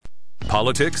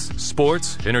Politics,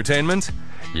 sports, entertainment?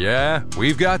 Yeah,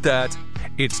 we've got that.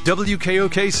 It's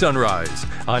WKOK Sunrise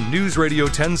on News Radio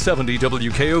 1070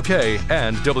 WKOK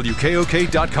and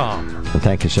WKOK.com. Well,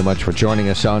 thank you so much for joining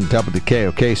us on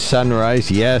WKOK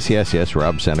Sunrise. Yes.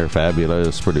 Rob Center,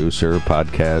 fabulous producer,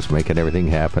 podcast, making everything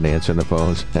happen, answering the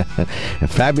phones.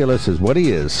 Fabulous is what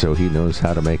he is, so he knows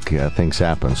how to make things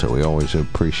happen. So we always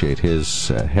appreciate his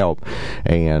help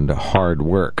and hard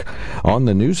work. On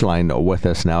the newsline with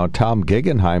us now, Tom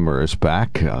Gegenheimer is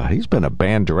back. He's been a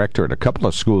band director at a couple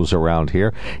of schools around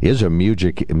here, is a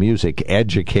music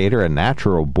educator, a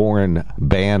natural-born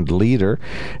band leader,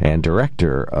 and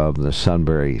director of the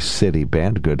Sunbury City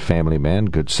Band. Good family man,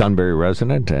 good Sunbury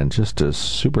resident, and just a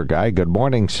super guy. Good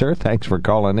morning, sir. Thanks for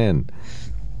calling in.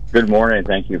 Good morning.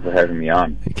 Thank you for having me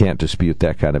on. You can't dispute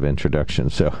that kind of introduction,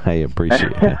 so I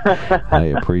appreciate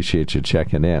you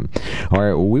checking in. All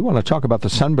right, well, we want to talk about the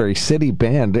Sunbury City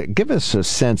Band. Give us a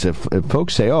sense, if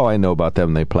folks say, oh, I know about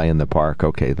them, they play in the park,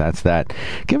 okay, that's that.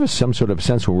 Give us some sort of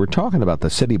sense. When we're talking about the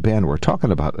City Band, we're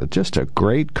talking about just a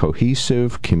great,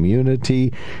 cohesive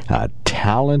community,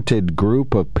 talented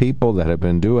group of people that have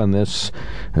been doing this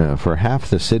for half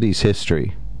the city's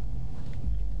history.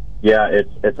 Yeah,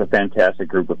 it's a fantastic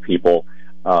group of people,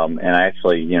 and I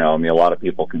actually, a lot of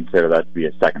people consider that to be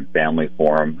a second family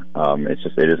for them. It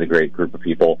is a great group of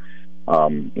people.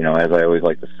 As I always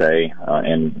like to say,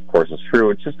 and of course it's true.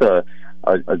 It's just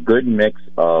a good mix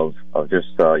of just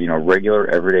regular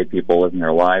everyday people living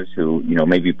their lives who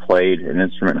maybe played an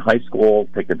instrument in high school,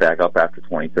 picked it back up after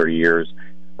 20, 30 years.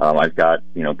 I've got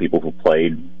people who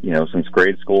played since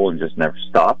grade school and just never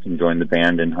stopped and joined the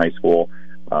band in high school.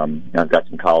 I've got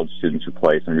some college students who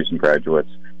play, some recent graduates.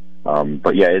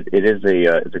 But yeah,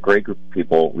 it's a great group of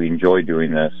people. We enjoy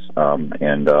doing this,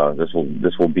 and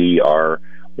this will be our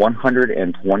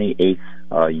 128th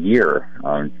year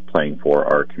playing for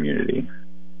our community.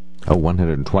 Oh,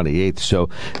 128th. So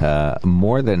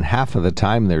more than half of the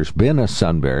time there's been a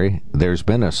Sunbury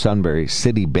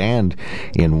City Band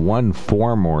in one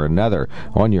form or another.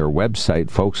 On your website,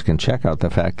 folks can check out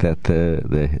the fact that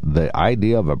the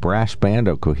idea of a brass band,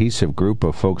 a cohesive group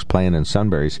of folks playing in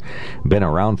Sunbury's been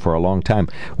around for a long time.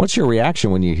 What's your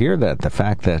reaction when you hear that? The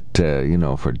fact that,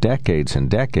 for decades and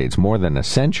decades, more than a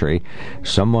century,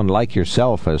 someone like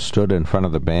yourself has stood in front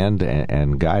of the band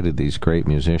and guided these great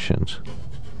musicians.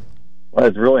 Well,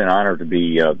 it's really an honor to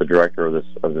be the director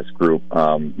of this group,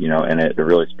 and it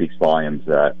really speaks volumes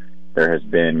that there has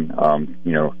been,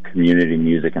 community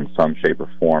music in some shape or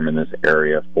form in this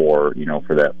area for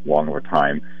that long of a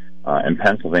time. And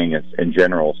Pennsylvania, in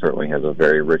general, certainly has a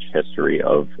very rich history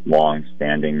of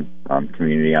long-standing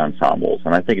community ensembles,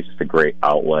 and I think it's just a great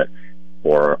outlet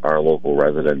for our local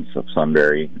residents of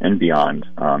Sunbury and beyond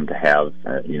to have,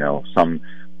 some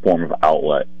form of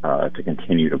outlet to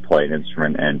continue to play an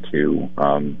instrument and to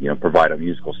provide a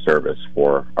musical service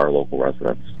for our local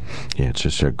residents. Yeah, it's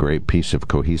just a great piece of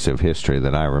cohesive history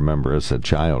that I remember as a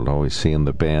child, always seeing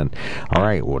the band. All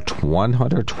right, well,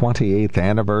 128th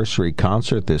anniversary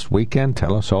concert this weekend.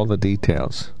 Tell us all the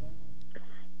details.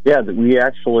 Yeah, we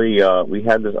actually we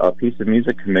had a piece of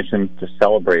music commissioned to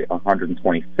celebrate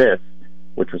 125th,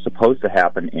 which was supposed to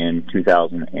happen in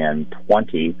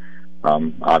 2020.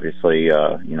 Obviously,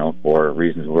 for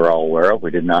reasons we're all aware of, we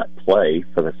did not play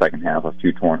for the second half of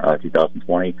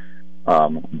 2020.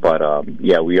 But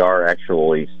we are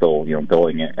actually still,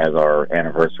 billing it as our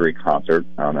anniversary concert,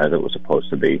 as it was supposed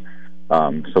to be.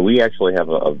 So we actually have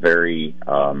a very,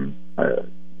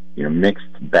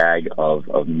 mixed bag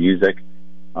of music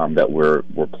that we're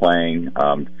playing,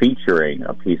 featuring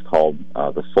a piece called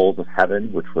 "The Souls of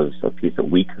Heaven," which was a piece that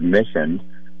we commissioned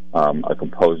a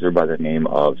composer by the name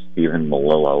of Stephen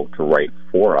Melillo to write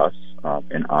for us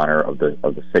in honor of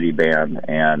the City Band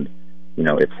and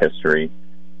its history.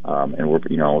 And we're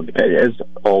as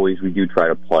always, we do try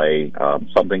to play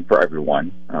something for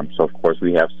everyone. So of course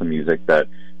we have some music that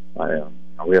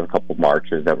we have a couple of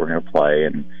marches that we're going to play,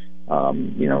 and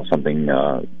something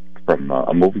from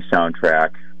a movie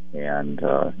soundtrack, and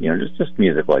just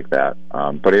music like that.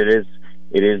 But it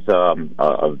is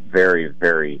a very,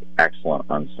 very excellent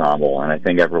ensemble, and I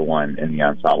think everyone in the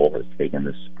ensemble has taken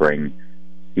this spring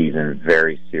season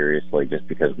very seriously, just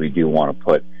because we do want to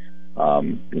put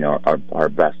our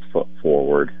best foot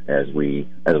forward as we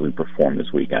perform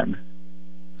this weekend.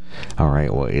 All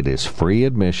right, well, it is free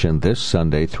admission this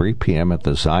Sunday, 3 p.m. at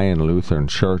the Zion Lutheran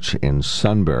Church in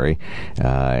Sunbury,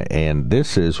 and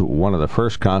this is one of the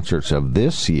first concerts of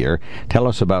this year. Tell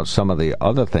us about some of the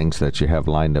other things that you have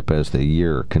lined up as the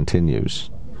year continues.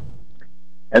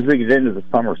 As we get into the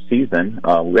summer season,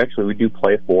 we do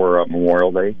play for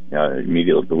Memorial Day,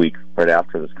 immediately the week right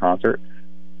after this concert.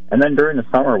 And then during the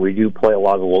summer, we do play a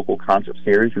lot of the local concert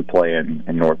series. We play in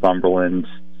Northumberland,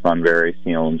 Sunbury,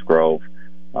 Selinsgrove.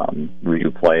 We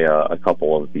do play a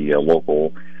couple of the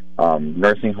local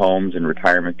nursing homes and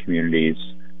retirement communities.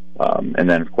 And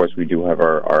then, of course, we do have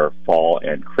our fall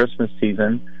and Christmas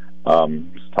season.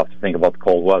 It's tough to think about the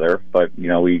cold weather, but,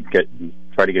 we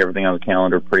try to get everything on the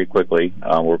calendar pretty quickly.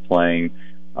 We're playing,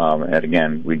 and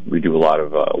again, we do a lot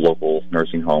of local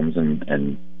nursing homes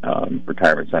and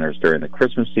retirement centers during the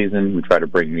Christmas season. We try to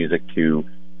bring music to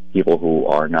people who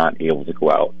are not able to go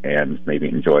out and maybe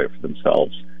enjoy it for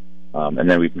themselves. And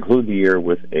then we conclude the year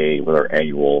with our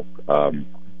annual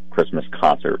Christmas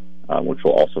concert, which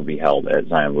will also be held at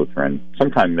Zion Lutheran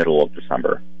sometime middle of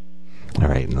December. All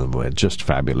right, just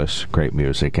fabulous, great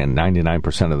music, and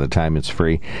 99% of the time it's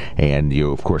free. And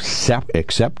you, of course,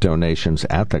 accept donations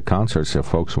at the concerts if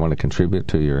folks want to contribute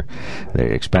to the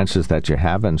expenses that you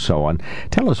have and so on.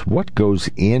 Tell us what goes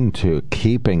into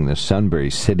keeping the Sunbury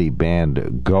City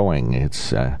Band going.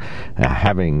 It's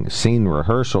having seen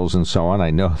rehearsals and so on.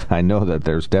 I know that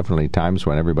there's definitely times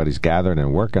when everybody's gathered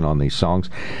and working on these songs.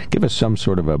 Give us some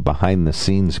sort of a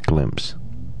behind-the-scenes glimpse.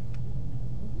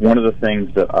 One of the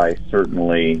things that I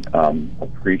certainly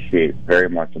appreciate very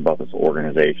much about this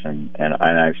organization, and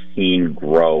I've seen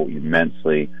grow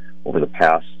immensely over the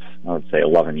past, I would say,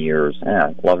 11 years.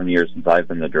 11 years since I've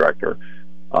been the director.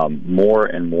 More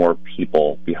and more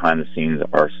people behind the scenes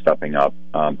are stepping up.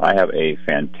 I have a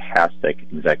fantastic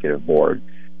executive board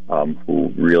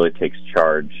who really takes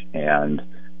charge and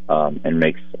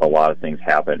makes a lot of things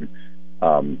happen.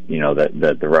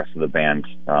 That the rest of the band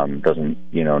doesn't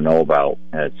know about.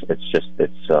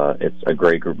 It's a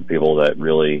great group of people that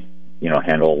really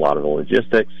handle a lot of the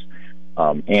logistics,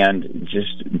 and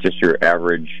just your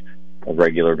average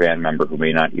regular band member who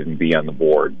may not even be on the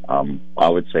board. I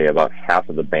would say about half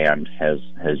of the band has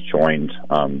joined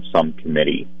some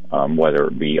committee, whether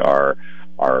it be our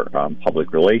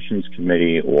public relations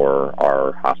committee or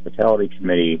our hospitality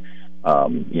committee.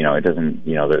 It doesn't.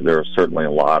 There are certainly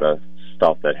a lot of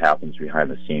stuff that happens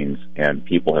behind the scenes, and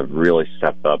people have really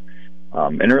stepped up,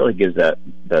 and it really gives that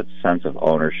sense of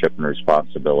ownership and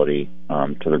responsibility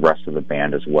to the rest of the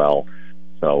band as well.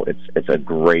 So it's a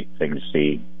great thing to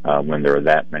see when there are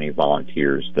that many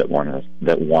volunteers that want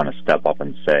to step up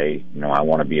and say, I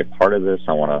want to be a part of this.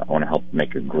 I want to help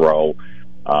make it grow,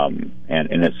 and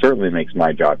it certainly makes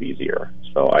my job easier.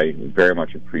 So I very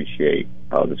much appreciate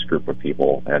this group of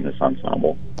people and this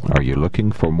ensemble. Are you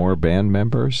looking for more band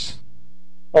members?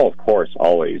 Oh, of course,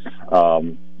 always.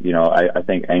 I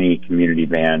think any community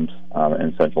band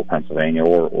in central Pennsylvania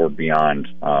or beyond,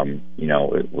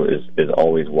 is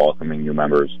always welcoming new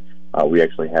members. We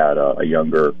actually had a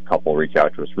younger couple reach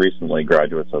out to us recently,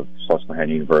 graduates of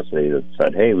Susquehanna University, that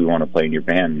said, "Hey, we want to play in your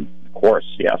band." Of course,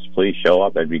 yes, please show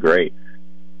up. That'd be great.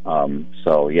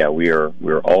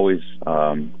 We're always,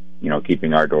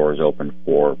 keeping our doors open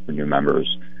for new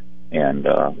members, and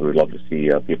we would love to see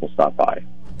people stop by.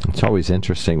 It's always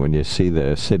interesting when you see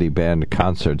the city band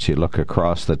concerts. You look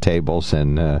across the tables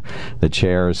and the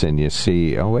chairs, and you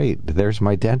see, oh wait, there's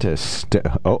my dentist.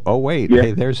 Oh wait, yeah.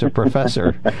 Hey, there's a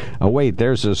professor. Oh wait,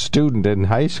 there's a student in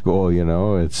high school.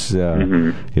 It's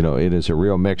it is a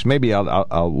real mix. Maybe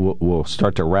we'll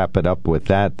start to wrap it up with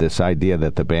that. This idea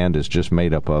that the band is just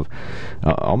made up of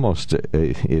almost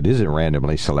it isn't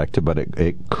randomly selected, but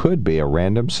it could be a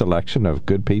random selection of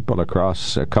good people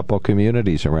across a couple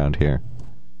communities around here.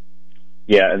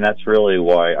 Yeah, and that's really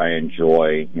why I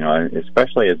enjoy,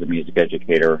 especially as a music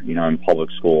educator, in public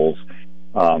schools,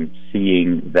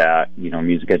 seeing that,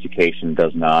 music education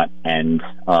does not end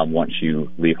once you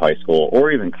leave high school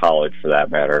or even college for that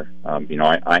matter.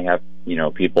 I have,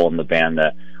 people in the band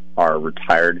that are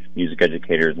retired music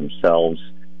educators themselves,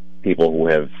 people who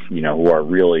have, who are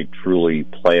really, truly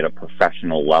play at a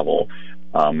professional level.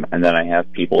 And then I have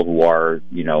people who are,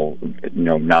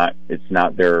 it's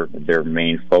not their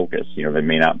main focus. They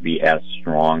may not be as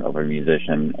strong of a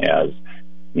musician as,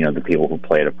 the people who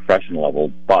play at a professional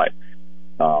level. But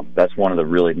that's one of the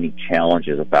really neat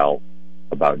challenges about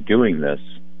doing this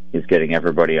is getting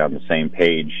everybody on the same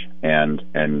page and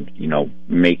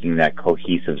making that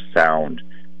cohesive sound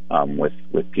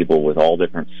with people with all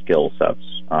different skill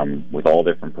sets, with all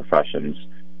different professions.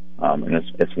 And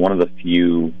it's one of the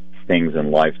few things in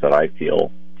life that I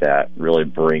feel that really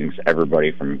brings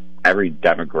everybody from every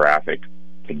demographic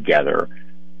together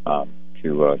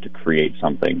to create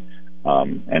something,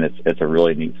 and it's a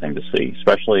really neat thing to see,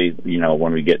 especially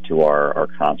when we get to our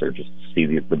concert, just to see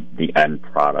the end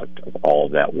product of all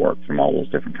of that work from all those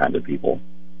different kinds of people.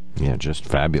 Yeah, just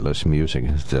fabulous music.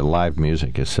 The live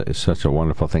music is such a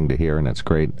wonderful thing to hear, and it's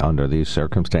great under these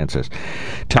circumstances.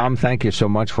 Tom, thank you so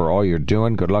much for all you're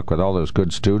doing. Good luck with all those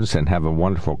good students, and have a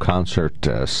wonderful concert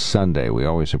Sunday. We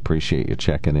always appreciate you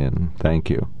checking in. Thank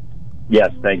you.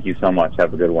 Yes, thank you so much.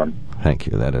 Have a good one. Thank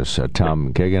you. That is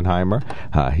Tom Gegenheimer.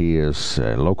 He is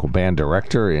a local band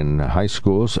director in high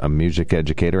schools, a music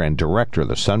educator, and director of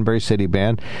the Sunbury City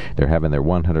Band. They're having their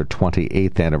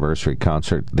 128th anniversary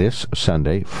concert this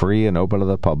Sunday, free and open to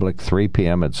the public, 3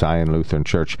 p.m. at Zion Lutheran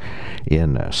Church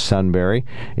in Sunbury.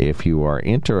 If you are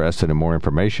interested in more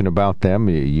information about them,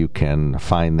 you can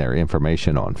find their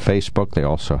information on Facebook. They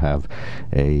also have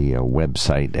a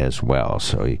website as well,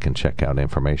 so you can check out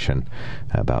information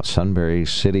about Sunbury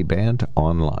City Band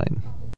online.